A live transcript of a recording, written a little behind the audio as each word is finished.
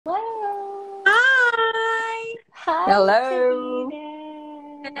Hi, Hello.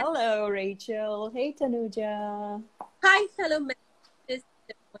 Tehmina. Hello, Rachel. Hey, Thanuja. Hi, fellow members. What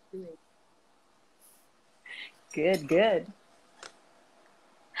are you doing? Good, good.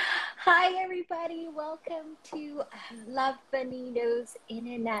 Hi, everybody. Welcome to Love Bonito's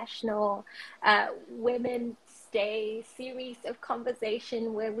International Women's Day series of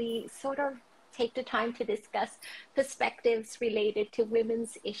conversation where we sort of take the time to discuss perspectives related to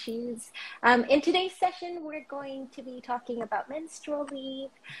women's issues. In today's session, we're going to be talking about menstrual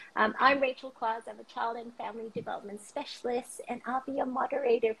leave. I'm Rachael Kwaz. I'm a child and family development specialist, and I'll be a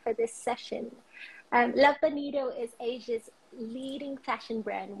moderator for this session. Love Bonito is Asia's leading fashion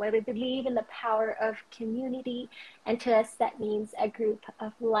brand where we believe in the power of community, and to us that means a group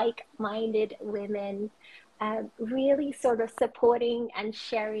of like-minded women really sort of supporting and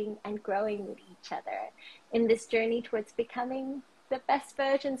sharing and growing with each other in this journey towards becoming the best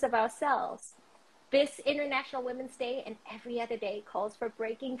versions of ourselves. This International Women's Day and every other day calls for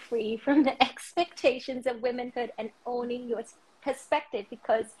breaking free from the expectations of womanhood and owning your perspective,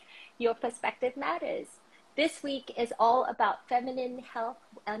 because your perspective matters. This week is all about feminine health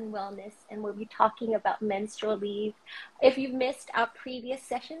and wellness, and we'll be talking about menstrual leave. If you've missed our previous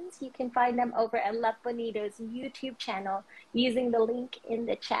sessions, you can find them over at Love Bonito's YouTube channel using the link in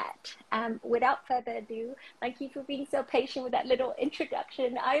the chat. Without further ado, thank you for being so patient with that little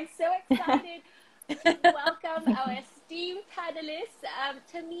introduction. I'm so excited to welcome our esteemed panelists,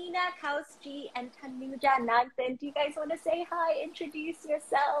 Tehmina Kaoosji and Thanuja Anathan. Do you guys want to say hi, introduce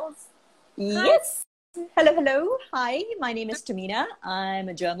yourselves? Yes. Hello, hello. Hi, my name is Tehmina. I'm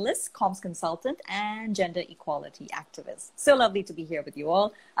a journalist, comms consultant, and gender equality activist. So lovely to be here with you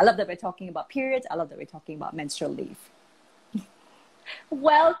all. I love that we're talking about periods. I love that we're talking about menstrual leave.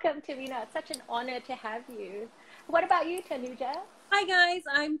 Welcome, Tehmina. It's such an honor to have you. What about you, Thanuja? Hi, guys.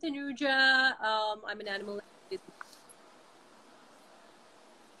 I'm Thanuja. I'm an animal activist.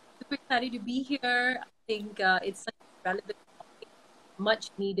 Super excited to be here. I think it's such a relevant topic, much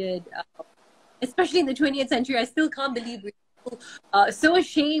needed, especially in the 20th century. I still can't believe we're so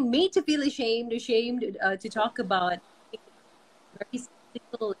ashamed, made to feel ashamed to talk about. It's very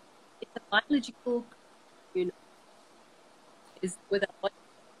physical. It's a biological, is without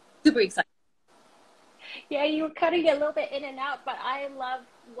super excited. Yeah, you were cutting a little bit in and out, but I love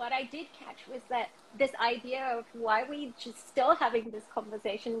what I did catch was that this idea of why we just still having this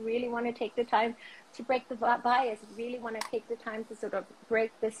conversation, really want to take the time to break the bias, really want to take the time to sort of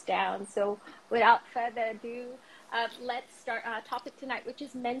break this down. So without further ado, let's start our topic tonight, which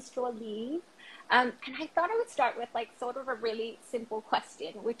is menstrual leave. And I thought I would start with like sort of a really simple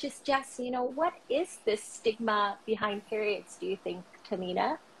question, which is just, what is this stigma behind periods, do you think,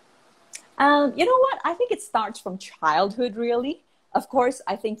 Tehmina? You know what? I think it starts from childhood, really. Of course,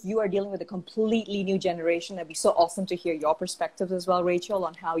 I think you are dealing with a completely new generation. It'd be so awesome to hear your perspectives as well, Rachel,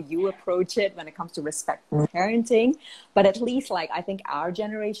 on how you approach it when it comes to respectful parenting. But at least, I think our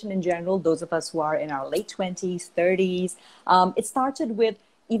generation in general, those of us who are in our late 20s, 30s, it started with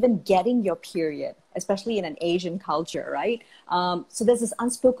even getting your period, especially in an Asian culture, right? So there's this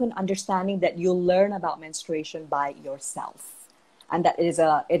unspoken understanding that you'll learn about menstruation by yourself. And that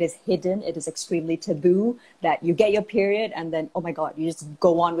it is hidden, it is extremely taboo, that you get your period and then, oh my God, you just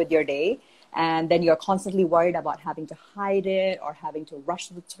go on with your day. And then you're constantly worried about having to hide it or having to rush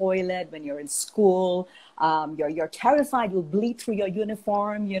to the toilet when you're in school. You're terrified you'll bleed through your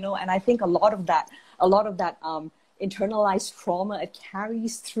uniform, and I think a lot of that internalized trauma, it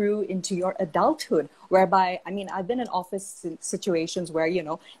carries through into your adulthood, whereby, I've been in office situations where,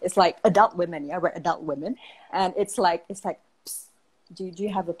 it's like adult women, yeah, we're adult women. And it's like, do you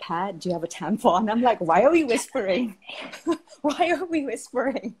have a pad? Do you have a tampon? I'm like, why are we whispering? Why are we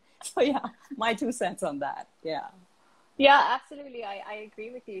whispering? So yeah, my 2 cents on that. Yeah. Yeah, absolutely. I agree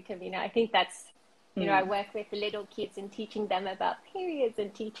with you, Tehmina. I think that's, I work with little kids and teaching them about periods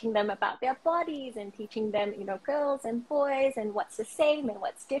and teaching them about their bodies and teaching them, girls and boys and what's the same and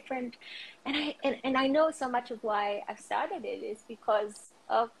what's different. And I know so much of why I've started it is because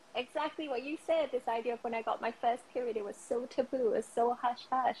of exactly what you said, this idea of when I got my first period, it was so taboo, it was so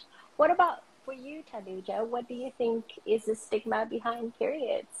hush-hush. What about for you, Thanuja? What do you think is the stigma behind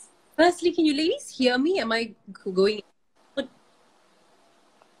periods? Firstly, can you ladies hear me? Am I going?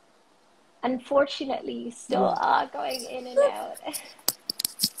 Unfortunately, you still are going in and out.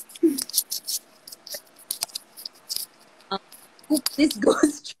 Hope this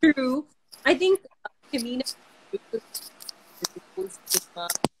goes through. I think Tehmina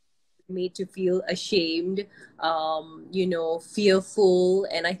made to feel ashamed, fearful,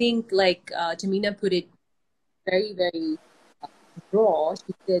 and I think Tehmina put it very, very raw.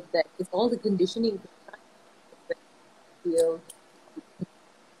 She said that it's all the conditioning feel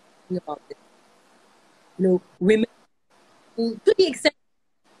about this. Women who, to the extent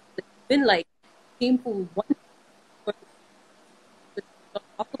that it's been like shameful one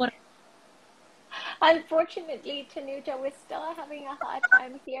talk about. Unfortunately, Thanuja, we're still having a hard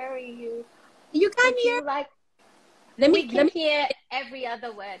time hearing you. You can Would hear. you like? Let We me can hear every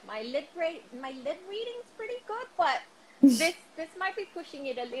other word. My lid reading's pretty good, but this might be pushing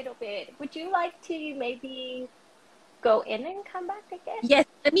it a little bit. Would you like to maybe go in and come back again? Yes,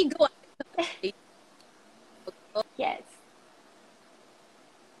 let me go. Yes.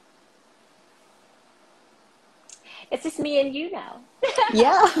 It's just me and you now.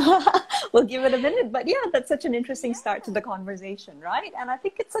 Yeah, we'll give it a minute. But yeah, that's such an interesting start to the conversation, right? And I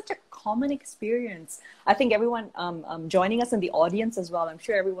think it's such a common experience. I think everyone joining us in the audience as well, I'm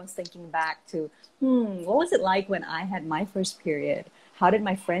sure everyone's thinking back to, what was it like when I had my first period? How did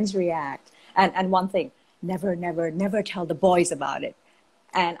my friends react? And one thing, never, never, never tell the boys about it.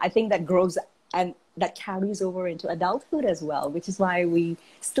 And I think that grows and that carries over into adulthood as well, which is why we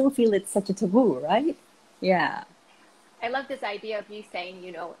still feel it's such a taboo, right? Yeah. I love this idea of you saying,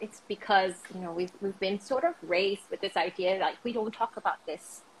 it's because, we've been sort of raised with this idea, like, we don't talk about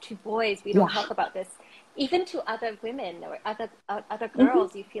this to boys. We don't talk about this even to other women or other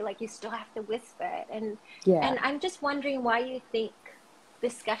girls. You feel like you still have to whisper it. And I'm just wondering why you think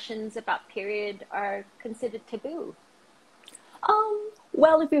discussions about period are considered taboo.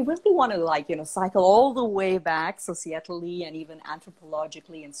 Well, if we really want to cycle all the way back societally and even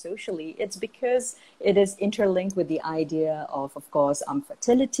anthropologically and socially, it's because it is interlinked with the idea of course,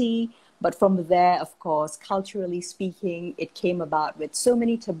 fertility. But from there, of course, culturally speaking, it came about with so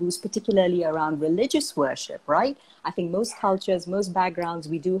many taboos, particularly around religious worship, right? I think most cultures, most backgrounds,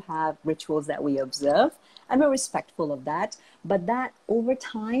 we do have rituals that we observe and we're respectful of that. But that over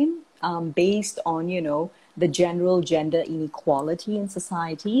time, based on, the general gender inequality in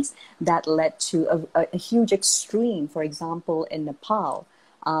societies, that led to a huge extreme. For example, in Nepal,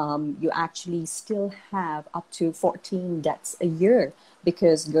 you actually still have up to 14 deaths a year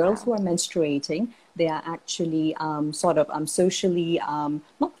because girls who are menstruating, they are actually socially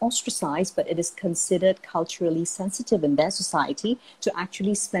not ostracized, but it is considered culturally sensitive in their society to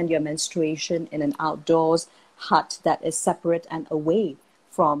actually spend your menstruation in an outdoors hut that is separate and away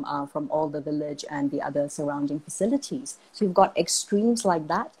from all the village and the other surrounding facilities. So you've got extremes like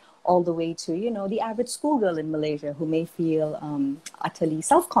that, all the way to, the average schoolgirl in Malaysia who may feel utterly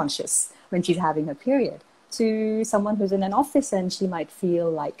self-conscious when she's having her period, to someone who's in an office and she might feel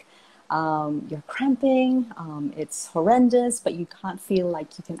like you're cramping, it's horrendous, but you can't feel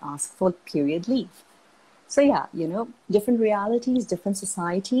like you can ask for period leave. So yeah, different realities, different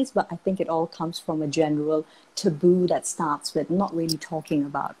societies, but I think it all comes from a general taboo that starts with not really talking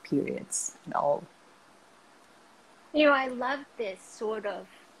about periods at all. I love this sort of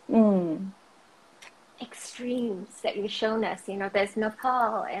extremes that you've shown us. There's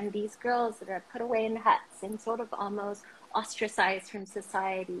Nepal and these girls that are put away in huts and sort of almost ostracized from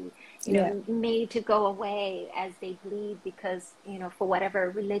society, made to go away as they bleed because, for whatever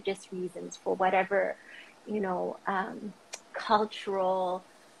religious reasons, for whatever cultural,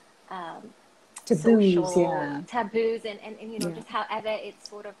 taboos, social taboos, and just however it's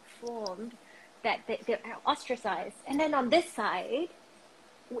sort of formed, that they're ostracized. And then on this side,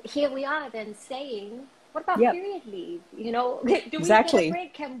 here we are then saying, what about period leave? Do we get a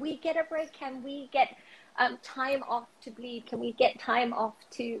break? Can we get a break? Can we get time off to bleed? Can we get time off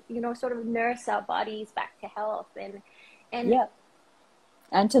to, sort of nurse our bodies back to health? And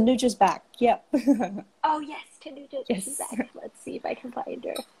And Thanuja's back. Yep. Oh, yes, Thanuja's back. Let's see if I can find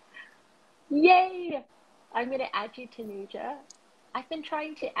her. Yay! I'm going to add you, Thanuja. I've been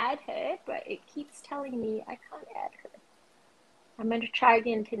trying to add her, but it keeps telling me I can't add her. I'm going to try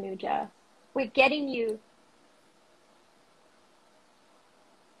again, Thanuja. We're getting you.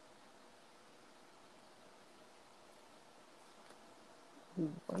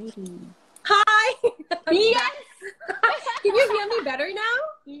 Waiting. Hi! Yes! Can you hear me better now?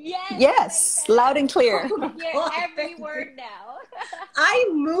 Yes! Yes, loud and clear. Yeah, every word now. I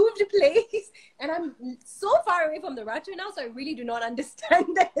moved place and I'm so far away from the Rachael now, so I really do not understand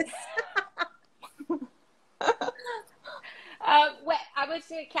this. Well, I was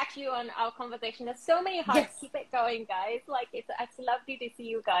to catch you on our conversation. There's so many hearts. Yes. Keep it going, guys. Like, it's lovely to see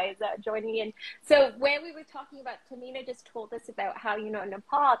you guys joining in. So where we were talking about, Tehmina just told us about how, in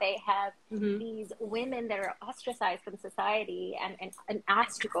Nepal, they have these women that are ostracized from society and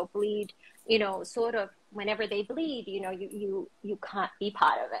asked to go bleed, sort of whenever they bleed, you can't be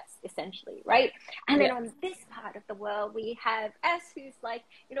part of us, essentially, right? And then on this part of the world, we have us who's like,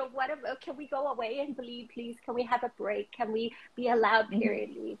 whatever, can we go away and bleed, please? Can we have a break? Can we be allowed period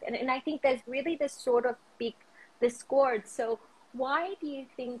leave? And I think there's really this sort of big discord. So why do you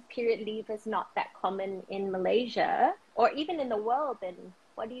think period leave is not that common in Malaysia or even in the world? And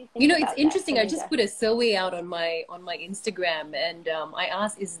what do you think? It's interesting. I just put a survey out on my Instagram, and I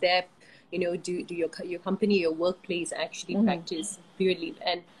asked, is there, do your company, your workplace actually practice period leave?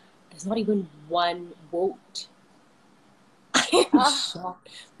 And there's not even one vote. I am shocked.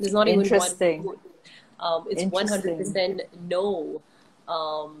 There's not even one vote. It's 100% no.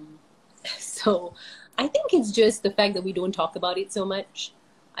 So I think it's just the fact that we don't talk about it so much.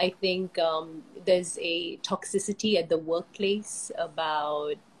 I think there's a toxicity at the workplace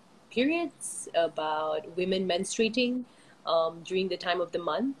about periods, about women menstruating during the time of the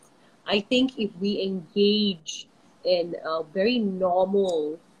month. I think if we engage in very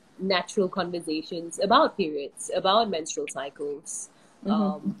normal, natural conversations about periods, about menstrual cycles,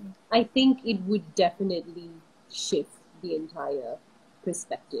 I think it would definitely shift the entire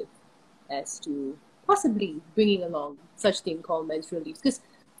perspective as to possibly bringing along such thing called menstrual leave. Because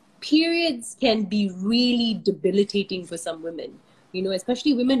periods can be really debilitating for some women,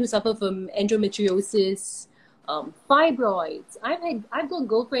 especially women who suffer from endometriosis, fibroids. I've got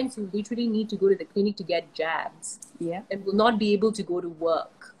girlfriends who literally need to go to the clinic to get jabs and will not be able to go to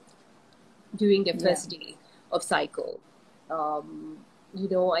work during their first day of cycle.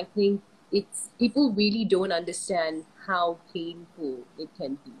 I think people really don't understand how painful it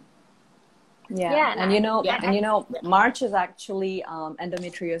can be. March is actually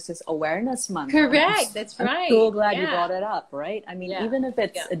endometriosis awareness month. Correct. That's right. I'm so glad you brought it up, right? I mean, even if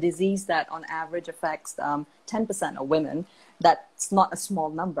it's a disease that on average affects 10% of women, that's not a small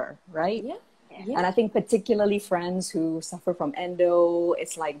number, right? And I think particularly friends who suffer from endo,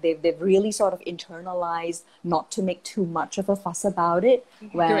 it's like they've really sort of internalized not to make too much of a fuss about it,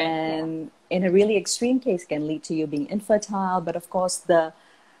 when in a really extreme case can lead to you being infertile. But of course the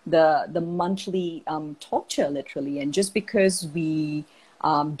monthly torture, literally. And just because we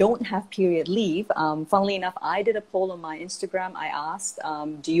don't have period leave, funnily enough, I did a poll on my Instagram. I asked,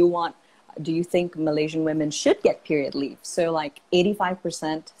 do you think Malaysian women should get period leave? So like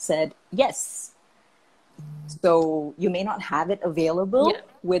 85% said yes. So you may not have it available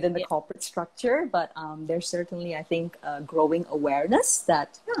within the corporate structure, but there's certainly, I think, a growing awareness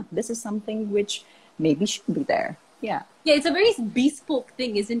that this is something which maybe should be there. Yeah, it's a very bespoke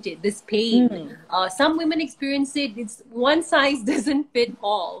thing, isn't it? This pain. Some women experience it. It's one size doesn't fit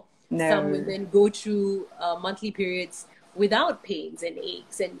all. No. Some women go through monthly periods without pains and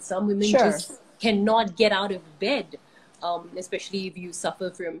aches, and some women just cannot get out of bed, especially if you suffer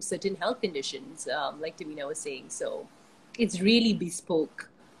from certain health conditions, like Tehmina was saying. So it's really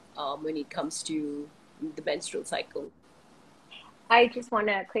bespoke when it comes to the menstrual cycle. I just want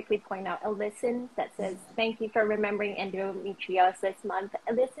to quickly point out a listen that says, thank you for remembering endometriosis month.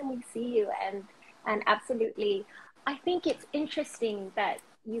 Listen, we see you. And absolutely, I think it's interesting that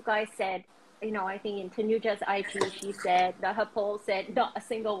you guys said, I think in Thanuja's IG, she said that her poll said not a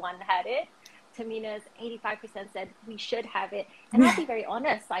single one had it. Tehmina's 85% said we should have it. And I'll be very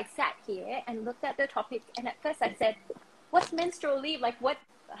honest, I sat here and looked at the topic, and at first I said, what's menstrual leave? Like what?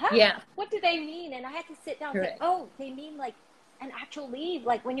 What do they mean? And I had to sit down and say, oh, they mean like an actual leave,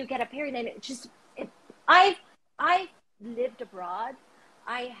 like when you get a period. And I've lived abroad.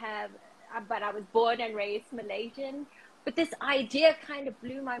 But I was born and raised Malaysian. But this idea kind of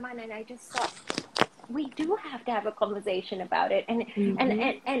blew my mind, and I just thought, we do have to have a conversation about it. And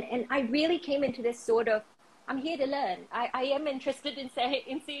I really came into this sort of, I'm here to learn. I am interested in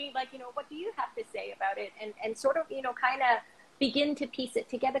seeing, like, what do you have to say about it? And sort of, kind of begin to piece it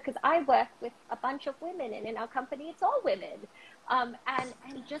together, because I work with a bunch of women, and in our company, it's all women.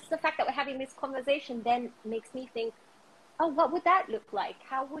 And just the fact that we're having this conversation then makes me think, oh, what would that look like?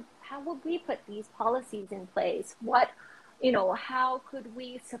 How would we put these policies in place? How could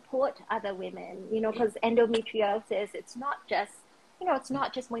we support other women? Because endometriosis, it's not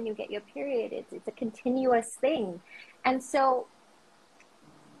just when you get your period. It's a continuous thing. And so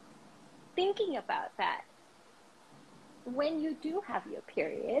thinking about that, when you do have your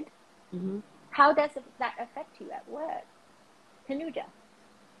period, how does that affect you at work? Thanuja.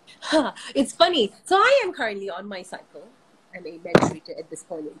 It's funny. So I am currently on my cycle. I'm a menstruator at this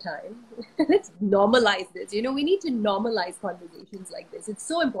point in time. Let's normalize this. We need to normalize conversations like this. It's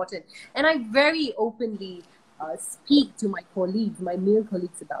so important. And I very openly speak to my colleagues, my male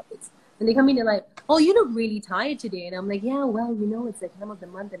colleagues, about this. And they come in, they're like, oh, you look really tired today. And I'm like, yeah, well, it's the time of the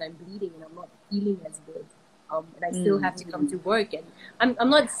month and I'm bleeding and I'm not feeling as good. And I still have to come to work. And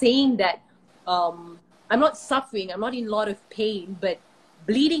I'm not saying that I'm not suffering. I'm not in a lot of pain, but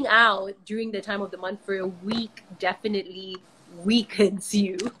bleeding out during the time of the month for a week definitely weakens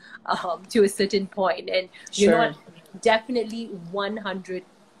you to a certain point. And you're not definitely 100%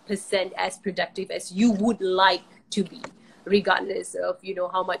 as productive as you would like to be, regardless of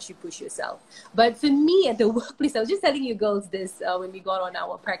how much you push yourself. But for me at the workplace, I was just telling you girls this when we got on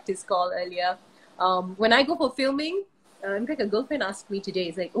our practice call earlier. When I go for filming, in fact, a girlfriend asked me today,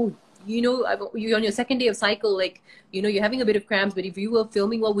 it's like, oh, you're on your second day of cycle, like, you're having a bit of cramps, but if you were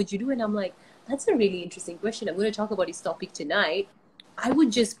filming, what would you do? And I'm like, that's a really interesting question. I'm going to talk about this topic tonight. I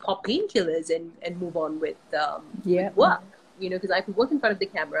would just pop painkillers and move on with work, because I could work in front of the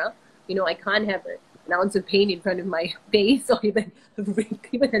camera. I can't have an ounce of pain in front of my face or even a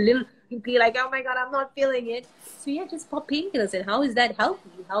little, be like, oh my God, I'm not feeling it. So yeah, just pop painkillers. And how is that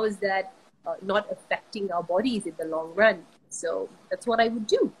healthy? How is that not affecting our bodies in the long run? So that's what I would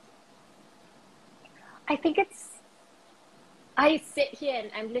do. I think I sit here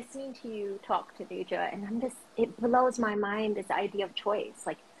and I'm listening to you talk, Thanuja, and it blows my mind, this idea of choice.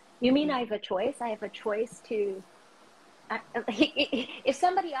 Like, you mean I have a choice? I have a choice to, if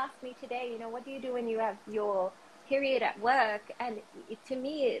somebody asked me today, what do you do when you have your period at work? And to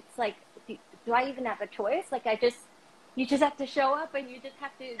me, it's like, do I even have a choice? Like, you just have to show up and you just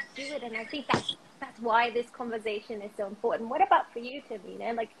have to do it. And I think that's why this conversation is so important. What about for you,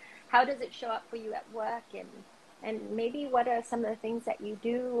 Tehmina? Like, how does it show up for you at work? And maybe what are some of the things that you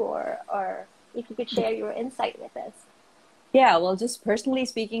do, or if you could share your insight with us. Yeah, well, just personally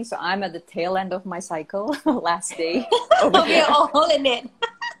speaking, so I'm at the tail end of my cycle, last day. We're all in it.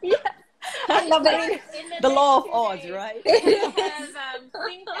 Yeah. I love it. The law of odds, right? We have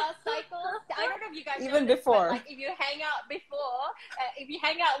sync our cycles. I don't know if you guys even know this, before. but, like, if you hang out if you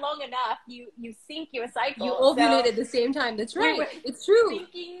hang out long enough, you sync your cycle. You ovulate at the same time. That's right. It's true.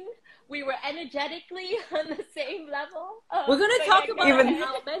 We were energetically on the same level. We're going to talk about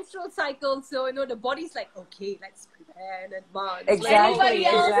our menstrual cycle. So, the body's like, okay, let's prepare in advance. Exactly. Anybody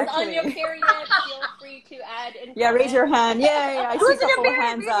else on your period, feel free to add. Yeah, raise your hand. Yeah. I see a couple of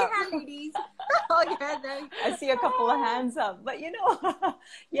hands up. Ladies. Oh, yeah, I see a couple of hands up. But,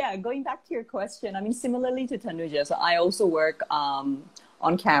 yeah, going back to your question, I mean, similarly to Thanuja, so I also work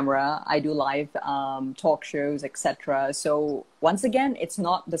on camera. I do live talk shows, etc. So once again, it's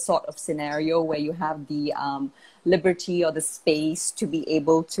not the sort of scenario where you have the liberty or the space to be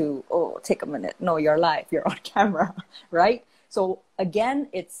able to, take a minute. No, you're live. You're on camera, right? So again,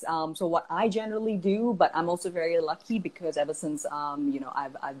 it's so what I generally do, but I'm also very lucky because ever since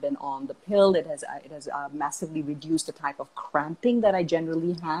I've been on the pill, it has massively reduced the type of cramping that I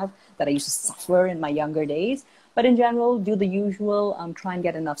generally have, that I used to suffer in my younger days. But in general, do the usual, try and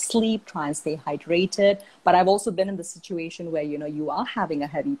get enough sleep, try and stay hydrated. But I've also been in the situation where, you are having a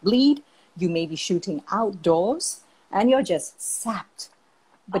heavy bleed, you may be shooting outdoors, and you're just sapped.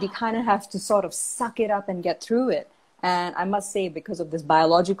 But you kind of have to sort of suck it up and get through it. And I must say, because of this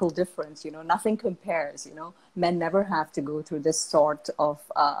biological difference, nothing compares, Men never have to go through this sort of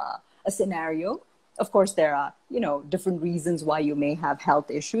a scenario. Of course, there are, different reasons why you may have health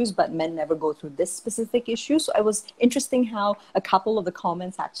issues, but men never go through this specific issue. So it was interesting how a couple of the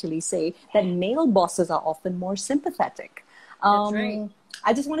comments actually say that male bosses are often more sympathetic. That's right.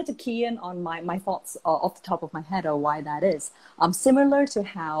 I just wanted to key in on my thoughts off the top of my head, or why that is. Similar to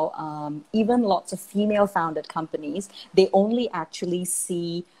how even lots of female-founded companies, they only actually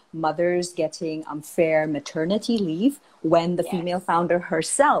see mothers getting fair maternity leave when the female founder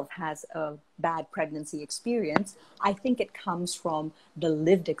herself has a bad pregnancy experience. I think it comes from the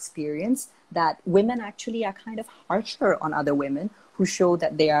lived experience that women actually are kind of harsher on other women who show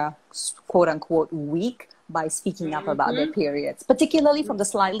that they are, quote unquote, weak by speaking up about their periods, particularly from the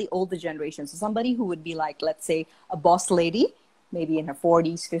slightly older generation. So somebody who would be like, let's say, a boss lady, maybe in her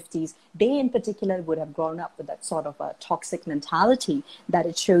 40s, 50s, they in particular would have grown up with that sort of a toxic mentality that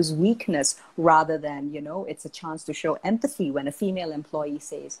it shows weakness rather than, it's a chance to show empathy when a female employee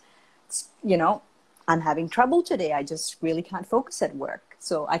says, I'm having trouble today. I just really can't focus at work.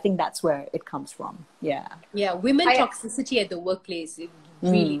 So I think that's where it comes from. Yeah. Yeah. Women toxicity at the workplace, it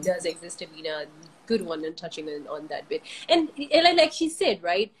really does exist, Tehmina. Good one and touching on that bit. And like she said,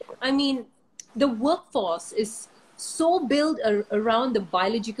 right? I mean, the workforce is so built around the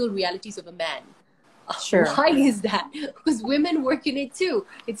biological realities of a man. Sure. Why is that? Because women work in it too.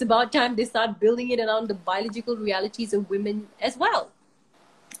 It's about time they start building it around the biological realities of women as well.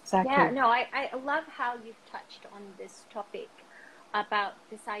 Exactly. Yeah, no, I love how you've touched on this topic about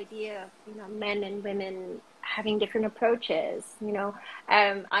this idea of, men and women having different approaches.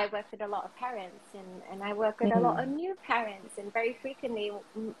 I work with a lot of parents, and I work with a lot of new parents, and very frequently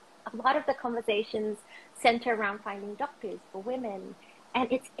a lot of the conversations center around finding doctors for women.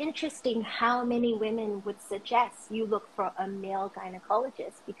 And it's interesting how many women would suggest you look for a male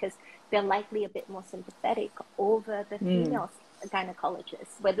gynecologist because they're likely a bit more sympathetic over the female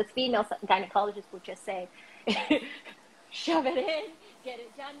gynecologist, where the female gynecologist would just say, shove it in, get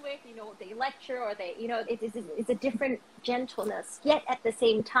it done with, they lecture, or it's a different gentleness. Yet at the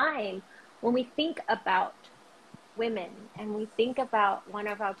same time, when we think about women and we think about one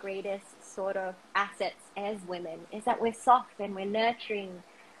of our greatest sort of assets as women is that we're soft and we're nurturing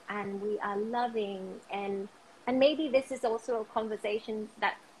and we are loving, and maybe this is also a conversation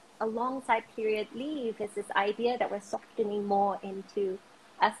that alongside period leave is this idea that we're softening more into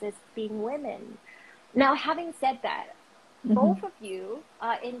us as being women. Now, having said that, both of you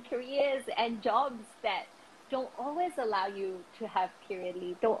are in careers and jobs that don't always allow you to have period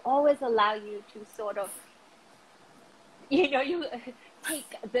leave, don't always allow you to sort of, you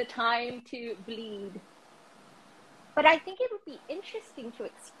take the time to bleed. But I think it would be interesting to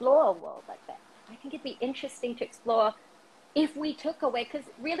explore a world like that. I think it'd be interesting to explore if we took away, because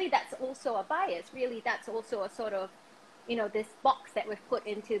really that's also a bias. Really, that's also a sort of, this box that we've put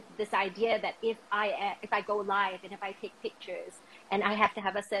into this idea that if I go live and if I take pictures and I have to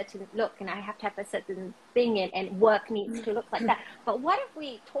have a certain look and I have to have a certain thing and work needs to look like that. But what if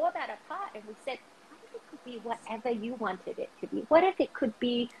we tore that apart and we said, what if it could be whatever you wanted it to be? What if it could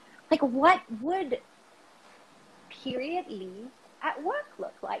be, like, what would period leave at work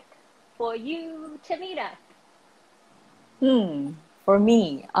look like for you, Tehmina? For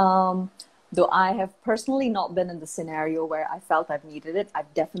me, though I have personally not been in the scenario where I felt I've needed it,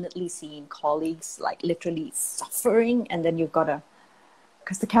 I've definitely seen colleagues like literally suffering, and then you've got to,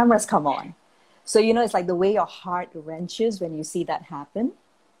 because the cameras come on. So, it's like the way your heart wrenches when you see that happen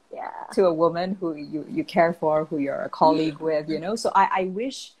to a woman who you care for, who you're a colleague with, So I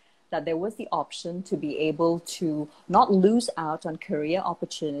wish that there was the option to be able to not lose out on career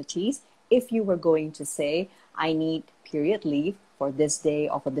opportunities if you were going to say, I need period leave for this day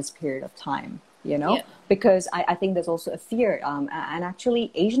or for this period of time, because I think there's also a fear. And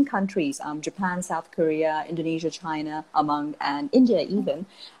actually Asian countries, Japan, South Korea, Indonesia, China, and India even,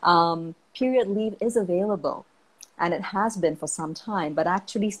 period leave is available. And it has been for some time, but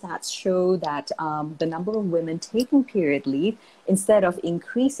actually stats show that the number of women taking period leave, instead of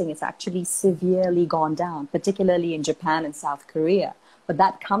increasing, it's actually severely gone down, particularly in Japan and South Korea. But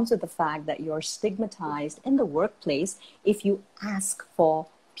that comes with the fact that you're stigmatized in the workplace if you ask for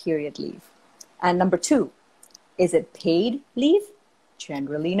period leave. And number two, is it paid leave?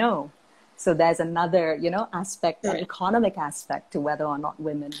 Generally, no. So there's another, aspect, an economic aspect to whether or not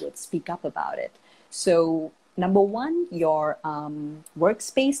women would speak up about it. So number one, your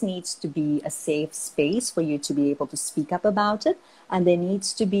workspace needs to be a safe space for you to be able to speak up about it. And there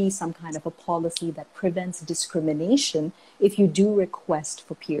needs to be some kind of a policy that prevents discrimination if you do request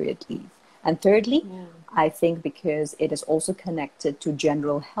for period leave. And thirdly, I think because it is also connected to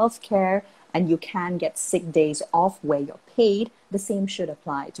general health care and you can get sick days off where you're paid, the same should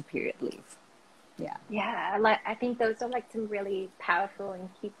apply to period leave. Yeah, I think those are like some really powerful and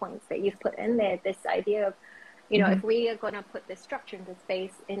key points that you've put in there. This idea of, if we are going to put this structure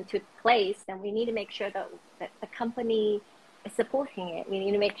into place, then we need to make sure that the company is supporting it. We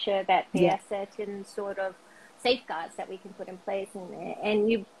need to make sure that there are certain sort of safeguards that we can put in place. And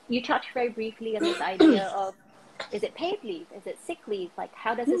you touched very briefly on this idea of, is it paid leave? Is it sick leave? Like,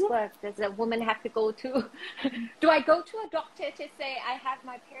 how does this work? Does a woman have to go to, do I go to a doctor to say I have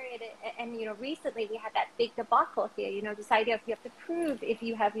my period? And, recently we had that big debacle here, this idea of you have to prove if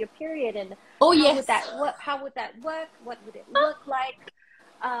you have your period, and how would that work? How would that work? What would it look like?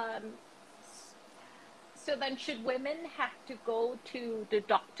 So then should women have to go to the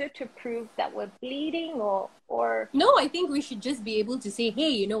doctor to prove that we're bleeding or? No, I think we should just be able to say, hey,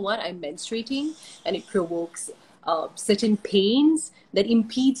 you know what? I'm menstruating and it provokes certain pains that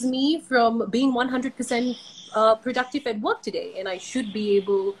impedes me from being 100% productive at work today. And I should be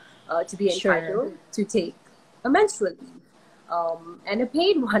able to be entitled to take a menstrual leave. And a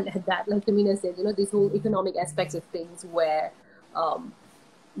paid one at that, like Tehmina said, this whole economic aspects of things where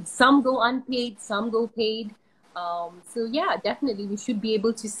some go unpaid, some go paid. So yeah, definitely we should be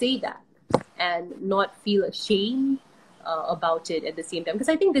able to say that and not feel ashamed about it at the same time. Because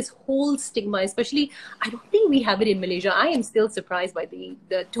I think this whole stigma, especially, I don't think we have it in Malaysia. I am still surprised by the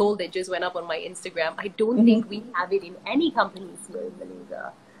toll that just went up on my Instagram. I don't think we have it in any companies here in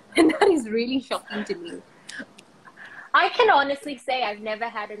Malaysia. And that is really shocking to me. I can honestly say I've never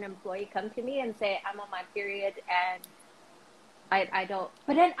had an employee come to me and say, I'm on my period and I don't.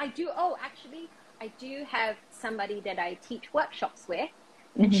 But then I do, oh, actually, I do have somebody that I teach workshops with,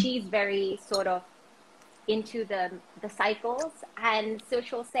 and she's very sort of into the cycles. And so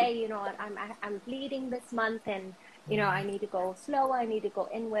she'll say, you know, I'm bleeding this month and, you know, I need to go slower, I need to go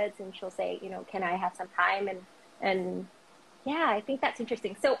inwards. And she'll say, you know, can I have some time? And yeah, I think that's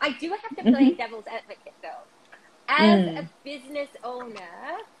interesting. So I do have to play devil's advocate though. As a business owner,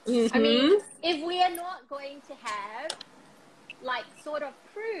 I mean, if we are not going to have like sort of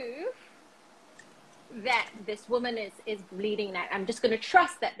proof that this woman is bleeding, that I'm just going to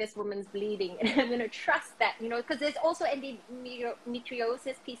trust that this woman's bleeding, and I'm going to trust that, you know, because there's also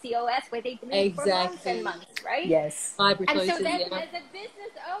endometriosis, PCOS, where they bleed for months and months, right? Yes. And so then as a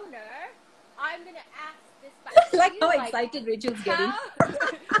business owner, I'm going to ask this back like how excited Rachel's getting.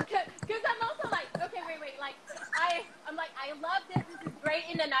 Because I'm also like, okay, wait, like I'm like, I love this is great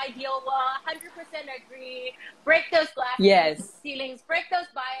in an ideal world, 100% agree, break those glass ceilings, break those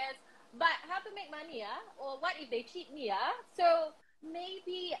bias, but how to make money, or what if they cheat me, so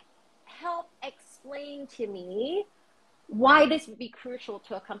maybe help explain to me why this would be crucial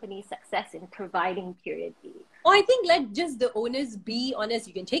to a company's success in providing period leave. Oh, I think let just the owners be honest.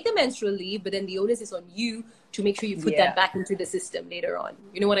 You can take the menstrual leave, but then the onus is on you to make sure you put that back into the system later on.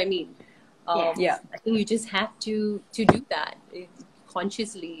 You know what I mean? I think you just have to do that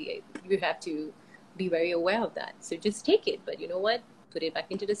consciously. You have to be very aware of that. So just take it, but you know what? Put it back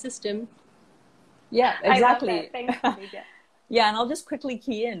into the system. Yeah, exactly. I love that. Thanks, Thanuja. Yeah, and I'll just quickly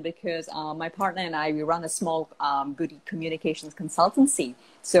key in because my partner and I, we run a small boutique communications consultancy.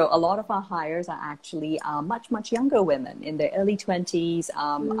 So a lot of our hires are actually much younger women in their early 20s.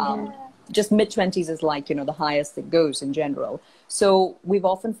 Just mid-20s is like, you know, the highest it goes in general. So we've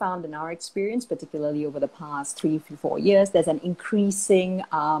often found in our experience, particularly over the past 3-4 years, there's an increasing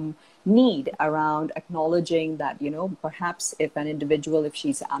need around acknowledging that, you know, perhaps if an individual, if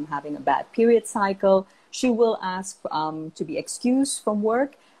she's having a bad period cycle, she will ask to be excused from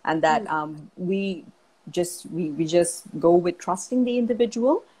work, and that we just go with trusting the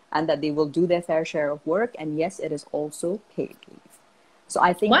individual and that they will do their fair share of work. And yes, it is also paid leave. So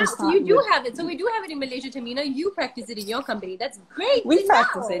I think so you do have it. So we do have it in Malaysia, Tehmina. You practice it in your company. That's great. We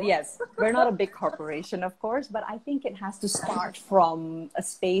practice it, yes. We're not a big corporation, of course, but I think it has to start from a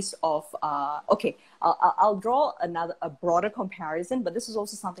space of, okay, I'll draw a broader comparison, but this is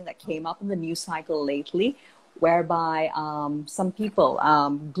also something that came up in the news cycle lately, whereby some people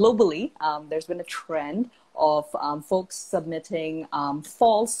globally, there's been a trend of folks submitting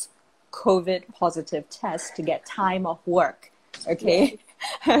false COVID positive tests to get time off work. Okay.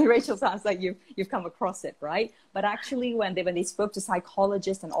 Rachel, sounds like you've come across it, right? But actually when they spoke to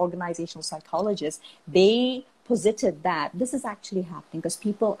psychologists and organizational psychologists, they posited that this is actually happening because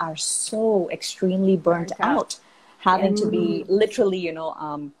people are so extremely burnt out, having to be literally, you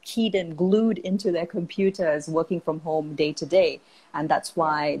know, keyed and glued into their computers, working from home day to day. And that's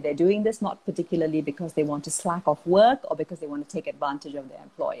why they're doing this, not particularly because they want to slack off work or because they want to take advantage of their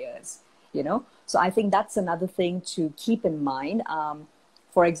employers, you know? So I think that's another thing to keep in mind.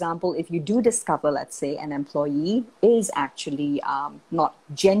 For example, if you do discover, let's say, an employee is actually not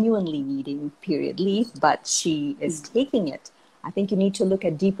genuinely needing period leave, but she is taking it, I think you need to look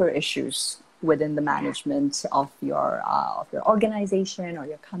at deeper issues within the management of your organization or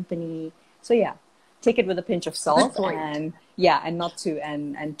your company. So yeah, take it with a pinch of salt, and not to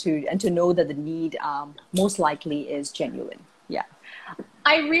and to know that the need most likely is genuine. Yeah.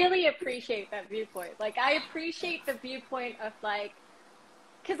 I really appreciate that viewpoint. Like, I appreciate the viewpoint of like,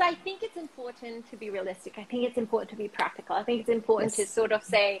 because I think it's important to be realistic. I think it's important to be practical. I think it's important to sort of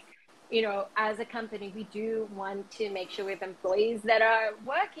say, you know, as a company, we do want to make sure we have employees that are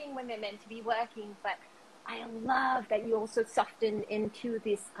working when they're meant to be working. But I love that you also soften into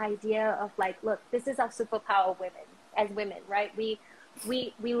this idea of like, look, this is our superpower as women, right? We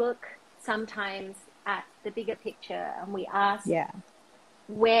look sometimes at the bigger picture and we ask,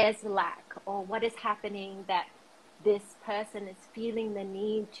 where's the lack, or what is happening that this person is feeling the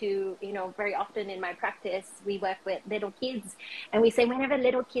need to, you know, very often in my practice, we work with little kids and we say, whenever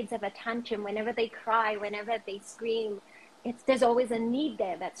little kids have a tantrum, whenever they cry, whenever they scream, there's always a need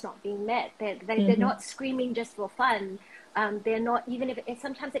there that's not being met. They're not screaming just for fun. They're not, even if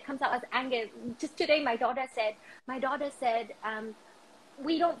sometimes it comes out as anger. Just today, my daughter said,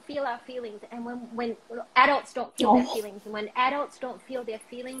 we don't feel our feelings, and when adults don't feel their feelings, and when adults don't feel their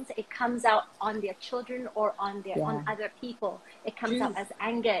feelings, it comes out on their children or on other people. It comes out as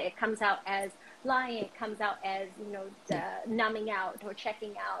anger, it comes out as lying, it comes out as, you know, numbing out or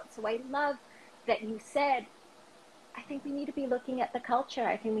checking out. So I love that you said, I think we need to be looking at the culture.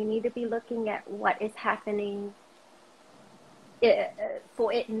 I think we need to be looking at what is happening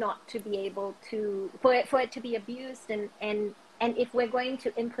for it not to be able to, for it to be abused. And if we're going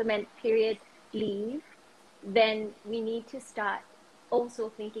to implement period leave, then we need to start also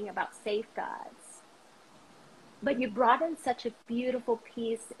thinking about safeguards. But you brought in such a beautiful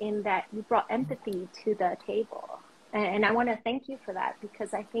piece in that you brought empathy to the table. And I want to thank you for that,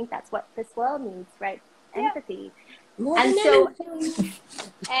 because I think that's what this world needs, right? Empathy. More And than so, anything.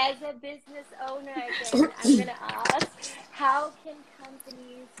 as a business owner, again, I'm going to ask, how can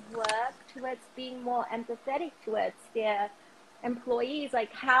companies work towards being more empathetic towards their employees?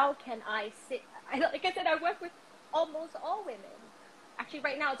 Like, how can I sit? Like I said, I work with almost all women. Actually,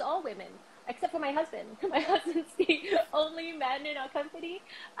 right now it's all women, except for my husband. My husband's the only man in our company.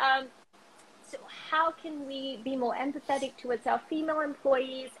 So how can we be more empathetic towards our female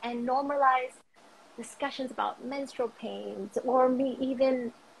employees and normalize discussions about menstrual pains, or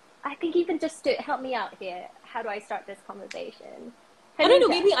I think even just to help me out here, how do I start this conversation? I don't know,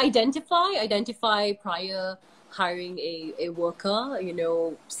 maybe identify prior hiring a worker, you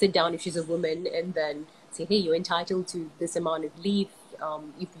know, sit down if she's a woman and then say, hey, you're entitled to this amount of leave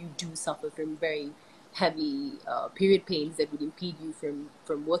if you do suffer from very heavy period pains that would impede you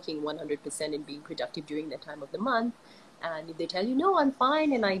from working 100% and being productive during that time of the month. And if they tell you, no, I'm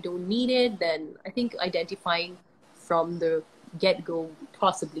fine and I don't need it, then I think identifying from the get-go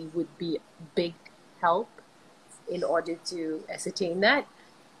possibly would be a big help in order to ascertain that.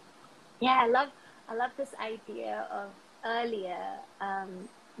 Yeah, I love this idea of earlier.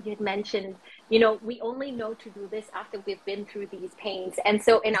 You had mentioned, you know, we only know to do this after we've been through these pains. And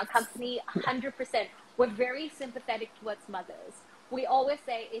so in our company, 100%, we're very sympathetic towards mothers. We always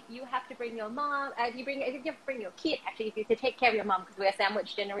say, if you have to bring your mom, if you have to bring your kid, actually, if you have to take care of your mom, because we're a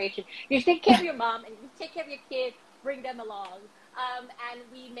sandwich generation, you should take care of your mom and you take care of your kid, bring them along. And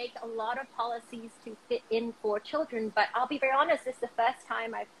we make a lot of policies to fit in for children. But I'll be very honest, this is the first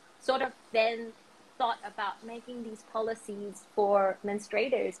time I've sort of then thought about making these policies for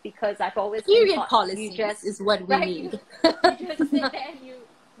menstruators, because I've always period thought policies is what we need. You just sit there and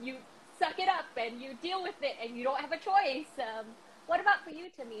you suck it up and you deal with it and you don't have a choice. What about for you,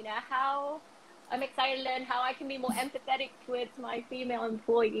 Tehmina? How I'm excited to learn how I can be more empathetic towards my female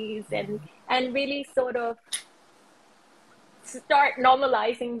employees and really sort of start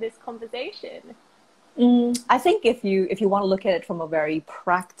normalizing this conversation. I think if you want to look at it from a very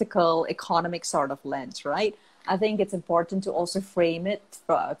practical, economic sort of lens, right? I think it's important to also frame it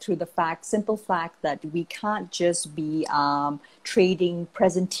through the simple fact that we can't just be trading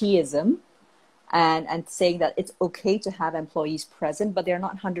presenteeism and saying that it's okay to have employees present, but they're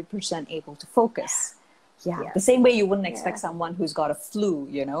not 100% able to focus. Yeah. The same way you wouldn't expect someone who's got a flu,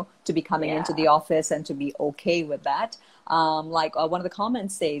 you know, to be coming into the office and to be okay with that. Like one of the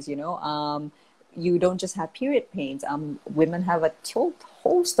comments says, you know, you don't just have period pains. Women have a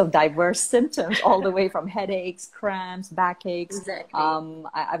host of diverse symptoms, all the way from headaches, cramps, backaches. Exactly.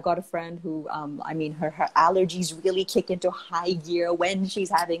 I've got a friend who, her allergies really kick into high gear when she's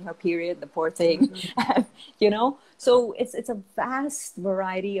having her period, the poor thing, you know? So it's a vast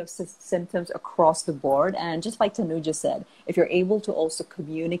variety of symptoms across the board. And just like Thanuja said, if you're able to also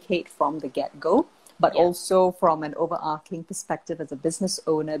communicate from the get-go, but also from an overarching perspective as a business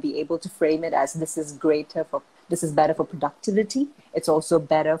owner, be able to frame it as this is better for productivity. It's also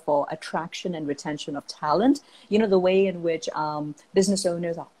better for attraction and retention of talent. You know, the way in which business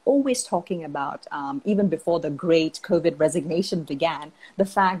owners are always talking about, even before the great COVID resignation began, the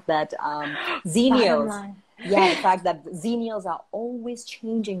fact that Xenials... the fact that Xenials are always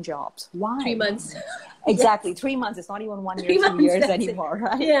changing jobs. Why? 3 months. Exactly. 3 months. It's not even 1 year, 2 years anymore,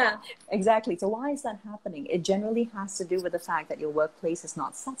 right? Yeah. Exactly. So why is that happening? It generally has to do with the fact that your workplace is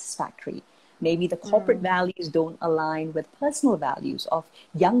not satisfactory. Maybe the corporate values don't align with personal values of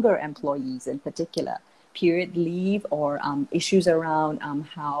younger employees in particular. Period leave or issues around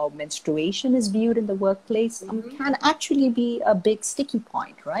how menstruation is viewed in the workplace can actually be a big sticky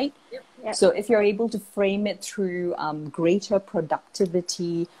point, right? Yep. So if you're able to frame it through greater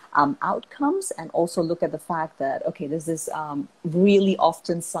productivity outcomes, and also look at the fact that, okay, there's this really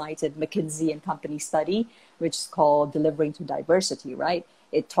often cited McKinsey and Company study, which is called Delivering to Diversity, right?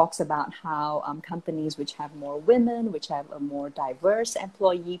 It talks about how companies which have more women, which have a more diverse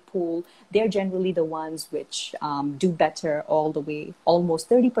employee pool, they're generally the ones which do better all the way, almost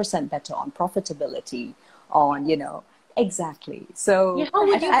 30% better on profitability, on, you know, exactly. So how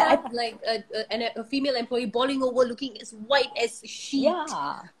would you have like a female employee boiling over, looking as white as sheet,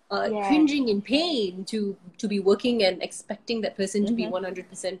 cringing in pain to be working and expecting that person to be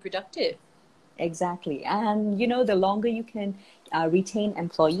 100% productive? Exactly. And, you know, the longer you can retain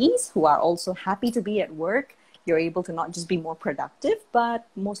employees who are also happy to be at work, you're able to not just be more productive, but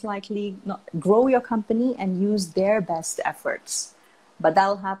most likely not grow your company and use their best efforts. But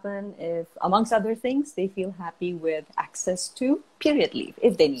that'll happen if, amongst other things, they feel happy with access to period leave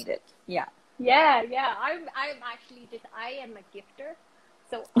if they need it. Yeah. Yeah, yeah. I'm actually just I am a gifter.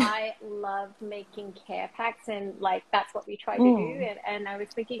 So I love making care packs, and like that's what we try to do. And I was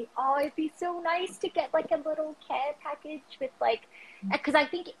thinking, oh, it'd be so nice to get like a little care package with like, because I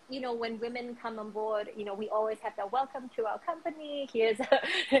think, you know, when women come on board, you know, we always have the welcome to our company. Here's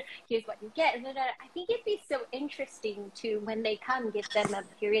here's what you get. And then I think it'd be so interesting to, when they come, give them a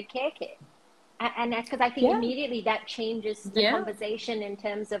period care kit. And that's because I think immediately that changes the conversation in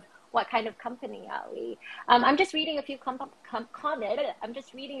terms of what kind of company are we. I'm just reading a few comments. I'm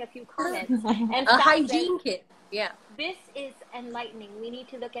just reading a few comments. And a hygiene kit. Yeah. This is enlightening. We need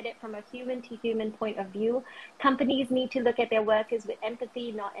to look at it from a human to human point of view. Companies need to look at their workers with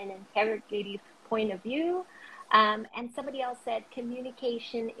empathy, not an interrogative point of view. And somebody else said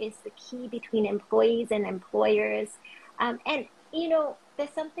communication is the key between employees and employers. And, you know, there's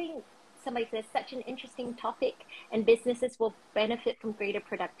something, somebody says, such an interesting topic, and businesses will benefit from greater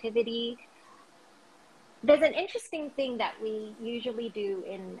productivity. There's an interesting thing that we usually do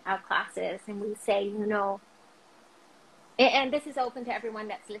in our classes, and we say, you know, and this is open to everyone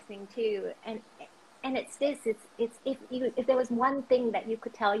that's listening too, and it's this, it's if there was one thing that you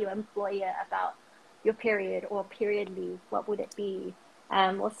could tell your employer about your period or period leave, what would it be?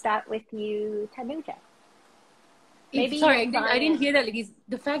 We'll start with you, Thanuja. Maybe sorry, I didn't hear that, ladies.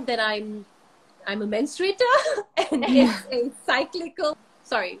 The fact that I'm a menstruator and it's a cyclical.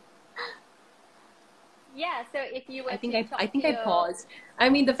 Sorry. Yeah. So if you were, I think I paused. I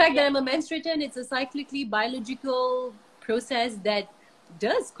mean, the fact that I'm a menstruator and it's a cyclically biological process that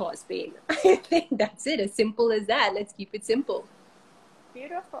does cause pain. I think that's it. As simple as that. Let's keep it simple.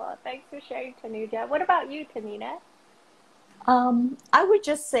 Beautiful. Thanks for sharing, Thanuja. What about you, Tehmina? I would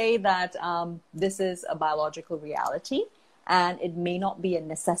just say that this is a biological reality, and it may not be a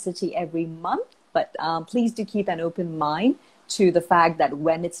necessity every month, but please do keep an open mind to the fact that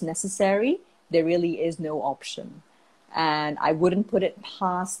when it's necessary, there really is no option. And I wouldn't put it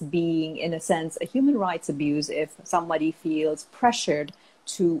past being, in a sense, a human rights abuse if somebody feels pressured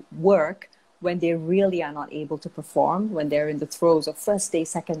to work when they really are not able to perform, when they're in the throes of first day,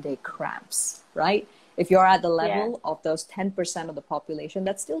 second day cramps, right? If you're at the level of those 10% of the population,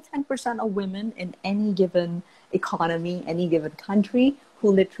 that's still 10% of women in any given economy, any given country,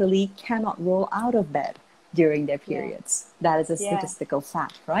 who literally cannot roll out of bed during their periods. That is a statistical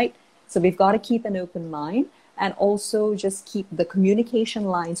fact, right? So we've got to keep an open mind, and also just keep the communication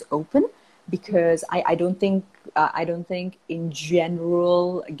lines open, because I don't think in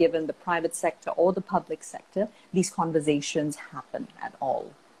general, given the private sector or the public sector, these conversations happen at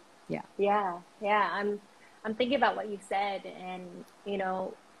all. Yeah. I'm thinking about what you said, and you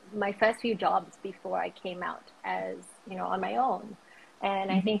know, my first few jobs before I came out as, you know, on my own, and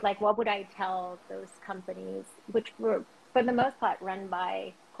I think, like, what would I tell those companies, which were for the most part run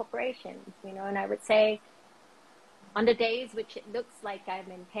by corporations, you know? And I would say, on the days which it looks like I'm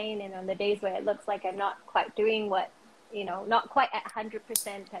in pain, and on the days where it looks like I'm not quite doing what, you know, not quite at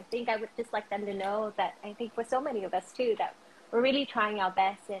 100%, I think I would just like them to know that I think for so many of us too, that we're really trying our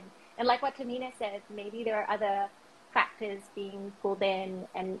best. And like what Tehmina said, maybe there are other factors being pulled in,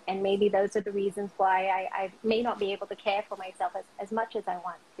 and maybe those are the reasons why I may not be able to care for myself as much as I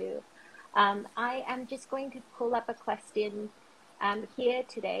want to. I am just going to pull up a question here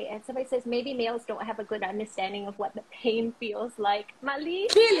today, and somebody says maybe males don't have a good understanding of what the pain feels like. Mali?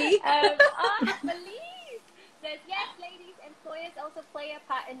 Really? Mali says, yes, ladies, employers also play a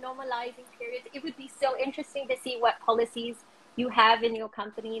part in normalizing periods. It would be so interesting to see what policies you have in your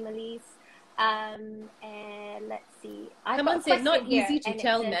company, Melise. And let's see. Someone said not easy to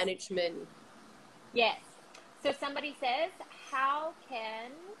tell management. Yes. So somebody says, how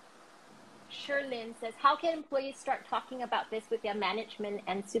can employees start talking about this with their management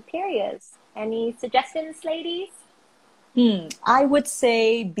and superiors? Any suggestions, ladies? I would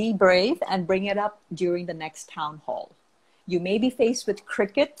say be brave and bring it up during the next town hall. You may be faced with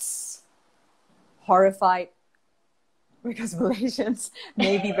crickets, horrified, because Malaysians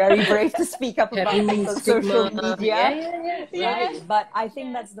may be very brave to speak up about things on social media. Right? But I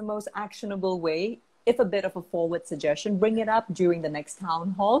think that's the most actionable way. If a bit of a forward suggestion, bring it up during the next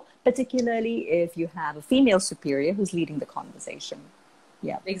town hall, particularly if you have a female superior who's leading the conversation.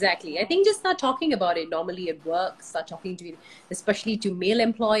 Yeah, exactly. I think just start talking about it normally at work, start talking to, especially to male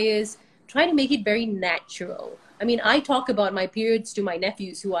employers, try to make it very natural. I mean, I talk about my periods to my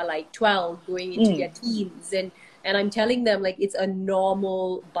nephews who are like 12 going into their teens, and I'm telling them like it's a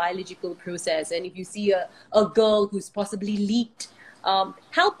normal biological process. And if you see a girl who's possibly leaked,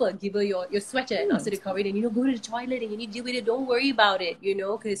 help her, give her your sweater and ask her to cover it, and go to the toilet and you need to deal with it. Don't worry about it,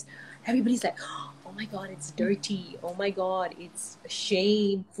 because everybody's like, oh my God, it's dirty. Oh my God, it's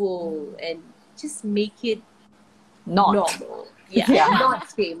shameful. And just make it Not. normal. Yeah.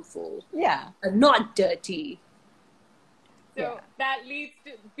 Not shameful. Yeah. And not dirty. So that leads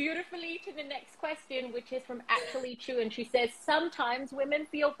beautifully to the next question, which is from Actually True. And she says, sometimes women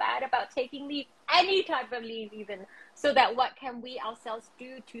feel bad about taking leave, any type of leave even, so that what can we ourselves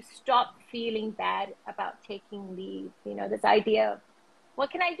do to stop feeling bad about taking leave? This idea of, what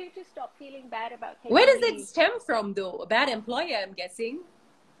can I do to stop feeling bad about taking leave? Where does it stem from, though? A bad employer, I'm guessing.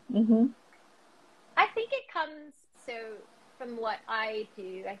 Mm-hmm. I think it comes, from what I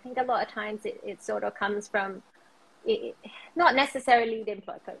do, I think a lot of times it sort of comes from, not necessarily the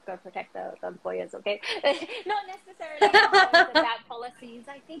employer, go protect the employers, okay? Not necessarily the bad policies.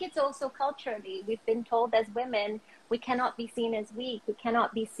 I think it's also culturally. We've been told as women, we cannot be seen as weak. We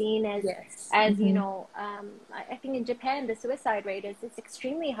cannot be seen as I think in Japan, the suicide rate is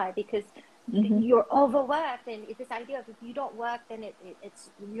extremely high because you're overworked. And it's this idea of if you don't work, then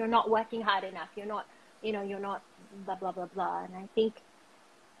it's you're not working hard enough. You're not, you're not blah, blah, blah, blah. And I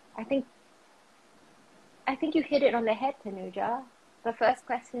think you hit it on the head, Thanuja. The first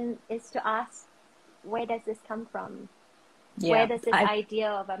question is to ask, where does this come from? Yeah. Where does this idea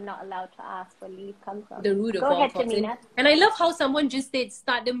of I'm not allowed to ask for leave come from? The root of all ahead, Tehmina. And I love how someone just said,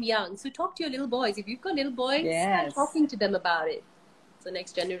 start them young. So talk to your little boys. If you've got little boys, start talking to them about it. It's the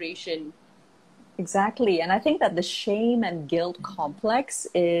next generation. Exactly. And I think that the shame and guilt complex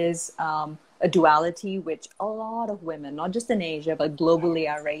is a duality which a lot of women, not just in Asia, but globally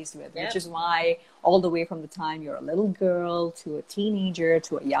are raised with, which is why all the way from the time you're a little girl to a teenager,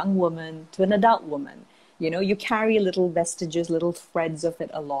 to a young woman, to an adult woman, you carry little vestiges, little threads of it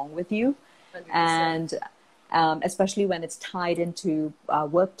along with you. 100%. And especially when it's tied into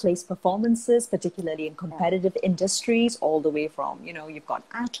workplace performances, particularly in competitive industries, all the way from, you've got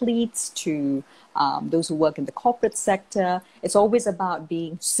athletes to those who work in the corporate sector. It's always about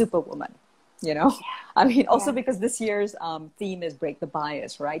being superwoman. I mean, also because this year's theme is break the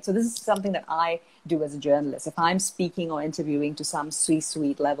bias, right? So this is something that I do as a journalist. If I'm speaking or interviewing to some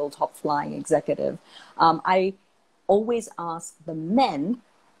C-suite level top flying executive, I always ask the men,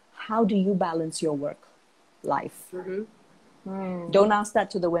 how do you balance your work life? Don't ask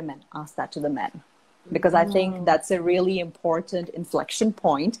that to the women, ask that to the men. Because I think that's a really important inflection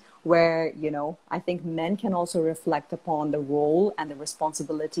point where, I think men can also reflect upon the role and the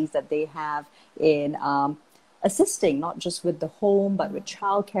responsibilities that they have in assisting, not just with the home, but with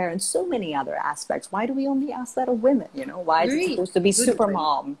childcare and so many other aspects. Why do we only ask that of women? Why is it supposed to be super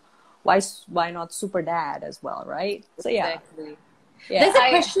mom? Why not super dad as well, right? So Exactly. There's a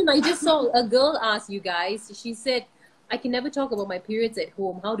question I just saw a girl ask you guys. She said, I can never talk about my periods at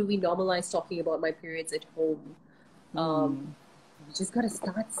home. How do we normalize talking about my periods at home? You just got to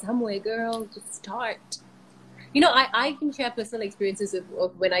start somewhere, girl. Just start. I can share personal experiences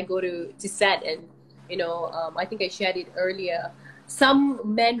of when I go to set and, I think I shared it earlier. Some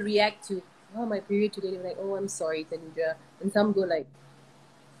men react to, oh, my period today. They're like, oh, I'm sorry, Thanuja. And some go like,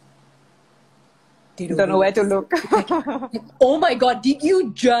 don't know where to look. Oh my God, did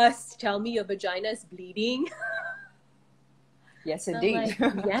you just tell me your vagina is bleeding? Yes, indeed. Like,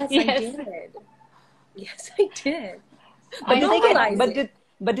 yes, I did. Yes, I did.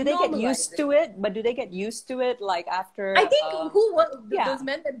 But do they get used to it? But do they get used to it like after? I think those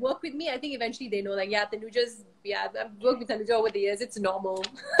men that work with me, I think eventually they know, like, I've worked with Thanuja over the years. It's normal.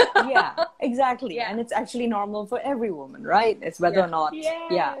 Yeah, exactly. Yeah. And it's actually normal for every woman, right? It's whether or not.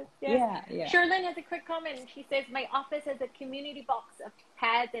 Yes. Sherlyn has a quick comment. She says, my office has a community box of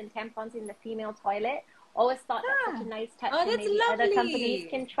pads and tampons in the female toilet. Always thought that's such a nice touch, and maybe other companies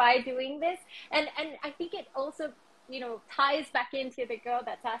can try doing this. And I think it also, ties back into the girl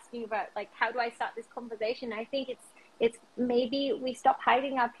that's asking about, like, how do I start this conversation? I think it's maybe we stop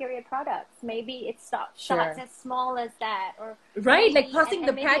hiding our period products. Maybe it starts as small as that, or like passing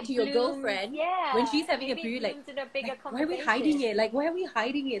the pad to your girlfriend when she's having a period. Like, why are we hiding it? Like, why are we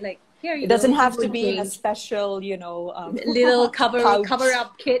hiding it? Like, here you go. It doesn't have to be a special, little cover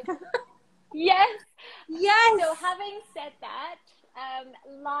up kit. Yes. So having said that,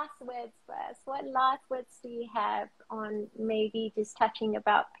 last words first. What last words do you have on maybe just touching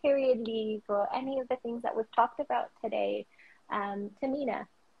about period leave or any of the things that we've talked about today? Tehmina?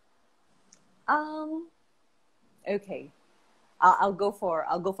 Okay. I'll go for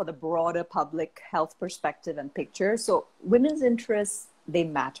the broader public health perspective and picture. So women's interests, they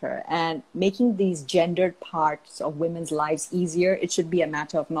matter, and making these gendered parts of women's lives easier, it should be a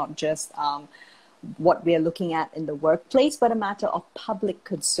matter of not just what we're looking at in the workplace, but a matter of public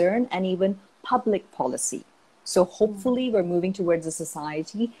concern and even public policy. So hopefully we're moving towards a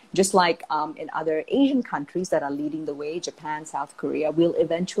society, just like in other Asian countries that are leading the way, Japan, South Korea, we'll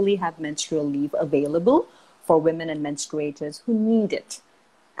eventually have menstrual leave available for women and menstruators who need it.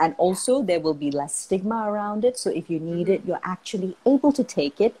 And also there will be less stigma around it. So if you need it, you're actually able to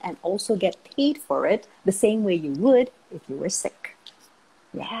take it and also get paid for it the same way you would if you were sick.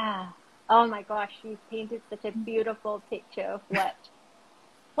 Yeah. Oh my gosh, you painted such a beautiful picture of what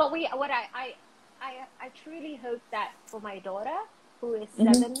I truly hope that for my daughter, who is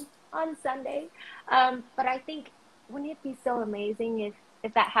 7 on Sunday. But I think, wouldn't it be so amazing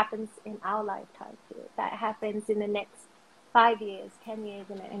if that happens in our lifetime too? If that happens in the next 5 years, 10 years,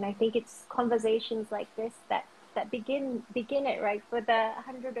 and I think it's conversations like this that begin it, right? For the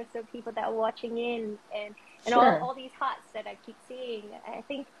 100 or so people that are watching in, and Sure. all these hearts that I keep seeing. I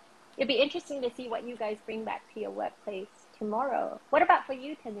think it'd be interesting to see what you guys bring back to your workplace tomorrow. What about for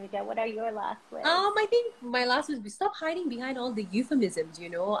you, Thanuja? What are your last words? I think my last was, stop hiding behind all the euphemisms,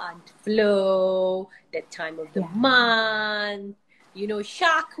 Aunt Flo, that time of the month,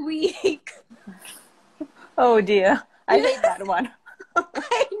 Shark Week. Oh dear. I hate that one.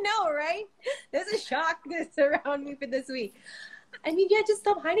 I know, right? There's a shark that's around me for this week. I mean, yeah, just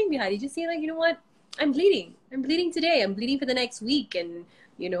stop hiding behind it. Just say, like, you know what? I'm bleeding. I'm bleeding today. I'm bleeding for the next week. And,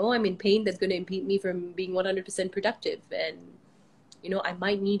 I'm in pain that's going to impede me from being 100% productive. And, I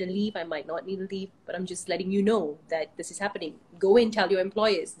might need a leave. I might not need a leave. But I'm just letting you know that this is happening. Go and tell your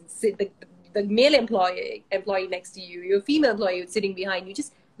employers. The male employee next to you, your female employee sitting behind you.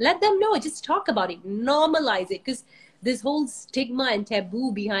 Just let them know. Just talk about it. Normalize it. Because this whole stigma and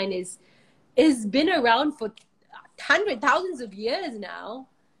taboo behind is been around for thousands of years now.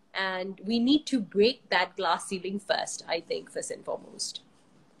 And we need to break that glass ceiling first, I think, first and foremost.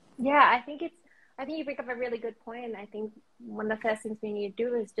 Yeah, I think you bring up a really good point. And I think one of the first things we need to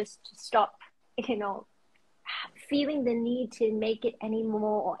do is just to stop, feeling the need to make it any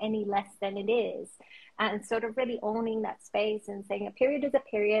more or any less than it is. And sort of really owning that space and saying a period is a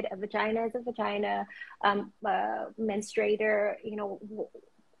period, a vagina is a vagina, menstruator,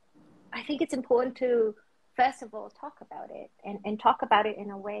 I think it's important to, first of all, talk about it and talk about it in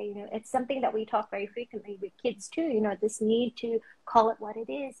a way, it's something that we talk very frequently with kids too, this need to call it what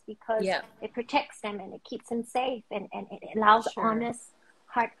it is, because it protects them and it keeps them safe and it allows honest,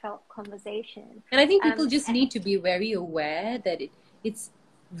 heartfelt conversation. And I think people just need to be very aware that it's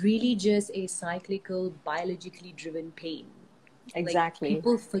really just a cyclical, biologically driven pain. Exactly. Like,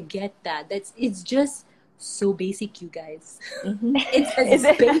 people forget that. It's just so basic, you guys. It's as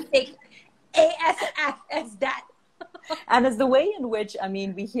basic ASF as that. And it's the way in which,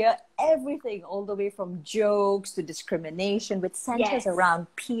 we hear everything all the way from jokes to discrimination, which centers around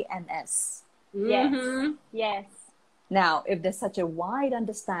PMS. Yes. Now, if there's such a wide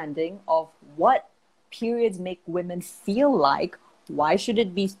understanding of what periods make women feel like, why should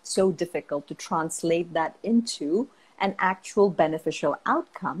it be so difficult to translate that into an actual beneficial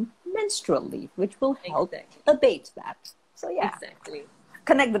outcome, menstrual leave, which will help abate that? So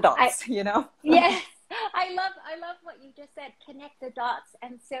connect the dots, Yes. I love what you just said, connect the dots.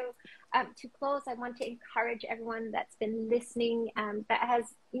 And so to close, I want to encourage everyone that's been listening, that has,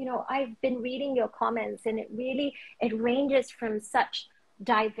 I've been reading your comments, and it ranges from such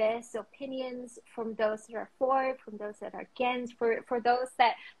diverse opinions, from those that are for, from those that are against, for those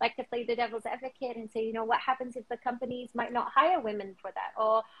that like to play the devil's advocate and say, what happens if the companies might not hire women for that,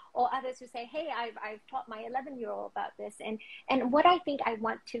 or others who say, hey, I've taught my 11-year-old about this, and what I think I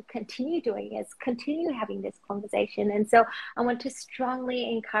want to continue doing is continue having this conversation. And so I want to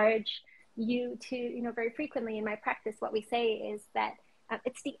strongly encourage you to, very frequently in my practice, what we say is that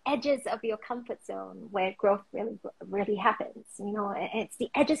it's the edges of your comfort zone where growth really happens. It's the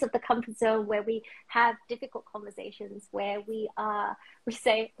edges of the comfort zone where we have difficult conversations, where we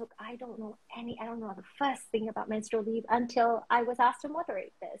say, look, I don't know the first thing about menstrual leave until I was asked to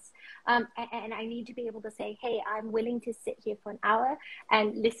moderate this. And I need to be able to say, hey, I'm willing to sit here for an hour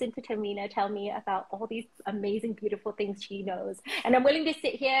and listen to Tehmina tell me about all these amazing, beautiful things she knows. And I'm willing to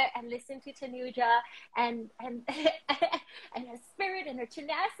sit here and listen to Thanuja and her spirit and her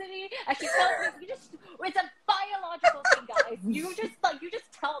tenacity. And she tells me, it's a biological thing, guys. You just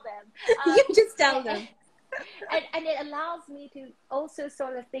tell them. You just tell them. And it allows me to also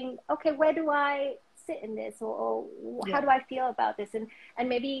sort of think, okay, where do I sit in this, or how do I feel about this, and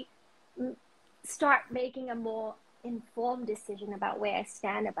maybe start making a more informed decision about where I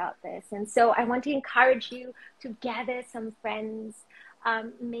stand about this. And so I want to encourage you to gather some friends,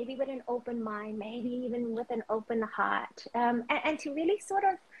 maybe with an open mind, maybe even with an open heart, and to really sort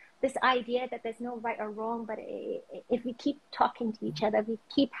of this idea that there's no right or wrong, but if we keep talking to each other, we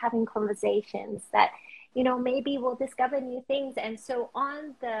keep having conversations, that, you know, maybe we'll discover new things. And so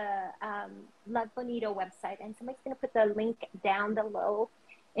on the Love Bonito website, and somebody's going to put the link down below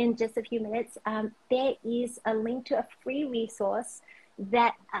in just a few minutes, there is a link to a free resource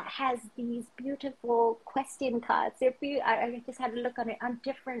that has these beautiful question cards. I just had a look on it, on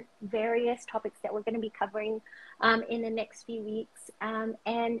different various topics that we're going to be covering in the next few weeks.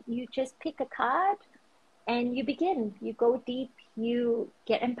 And you just pick a card and you begin. You go deep, you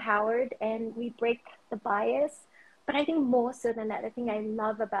get empowered, and we break the bias. But I think more so than that, the thing I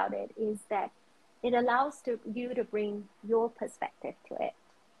love about it is that it allows you to bring your perspective to it.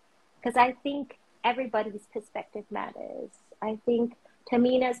 Because I think everybody's perspective matters. I think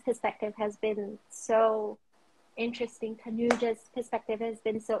Tehmina's perspective has been so interesting. Thanuja's perspective has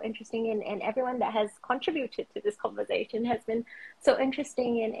been so interesting. And everyone that has contributed to this conversation has been so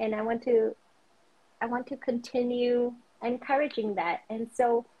interesting. And I want to continue encouraging that. And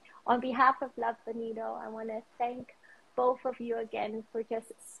so on behalf of Love Bonito, I want to thank both of you again for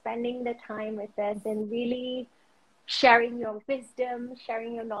just spending the time with us and really sharing your wisdom,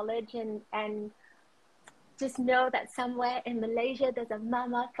 sharing your knowledge, and just know that somewhere in Malaysia there's a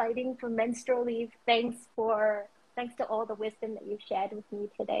mama fighting for menstrual leave. Thanks to all the wisdom that you've shared with me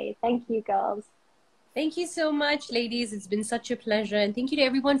today. Thank you, girls. Thank you so much, ladies. It's been such a pleasure. And thank you to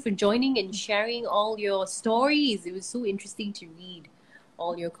everyone for joining and sharing all your stories. It was so interesting to read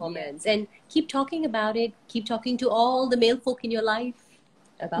all your comments. And keep talking about it. Keep talking to all the male folk in your life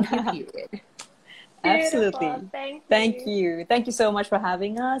about your period. Absolutely. Thank you. Thank you so much for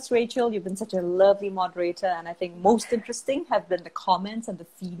having us, Rachael. You've been such a lovely moderator. And I think most interesting have been the comments and the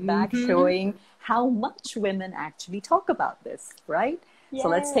feedback showing how much women actually talk about this, right? Yes. So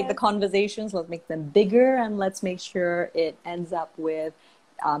let's take the conversations, let's make them bigger, and let's make sure it ends up with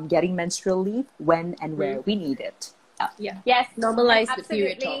getting menstrual leave when and where we need it. Yes. Normalize the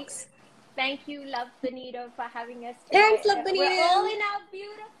period talks. Thank you, Love Bonito, for having us today. Thanks, Love Bonito. We're all in our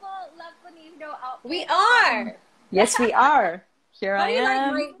beautiful Love Bonito outfit. We are. Yes, we are. Here I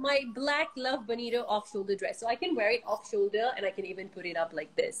am. Like my black Love Bonito off-shoulder dress. So I can wear it off-shoulder and I can even put it up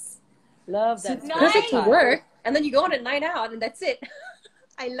like this. Love that. So perfect to work. And then you go on a night out and that's it.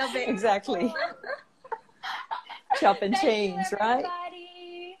 I love it. Exactly. Chop and change, right?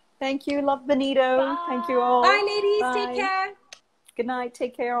 Thank you, Love Bonito. Bye. Thank you all. Bye, ladies. Bye. Take care. Good night.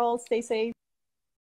 Take care all. Stay safe.